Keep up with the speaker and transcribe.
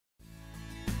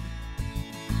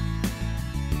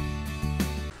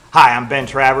Hi, I'm Ben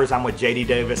Travers. I'm with J.D.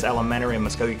 Davis Elementary in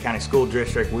Muskogee County School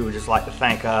District. We would just like to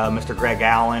thank Mr. Greg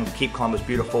Allen, Keep Columbus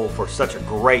Beautiful, for such a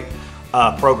great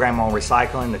program on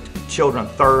recycling. The children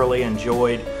thoroughly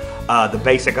enjoyed the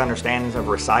basic understandings of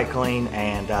recycling,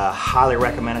 and highly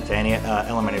recommend it to any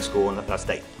elementary school in the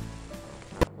state.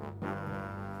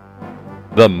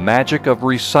 The Magic of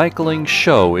Recycling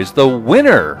show is the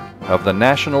winner of the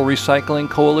National Recycling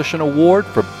Coalition Award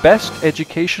for Best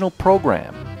Educational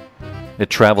Program. It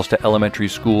travels to elementary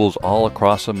schools all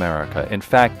across America. In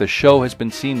fact, the show has been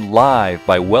seen live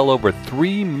by well over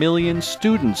 3 million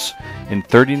students in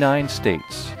 39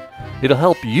 states. It'll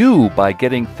help you by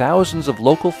getting thousands of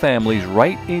local families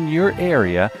right in your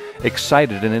area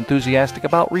excited and enthusiastic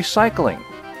about recycling.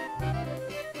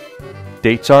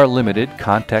 Dates are limited.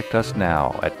 Contact us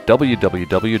now at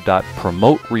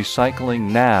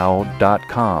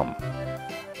www.promoterecyclingnow.com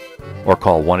or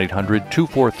call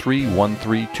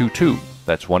 1-800-243-1322.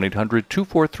 That's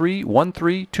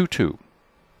 1-800-243-1322.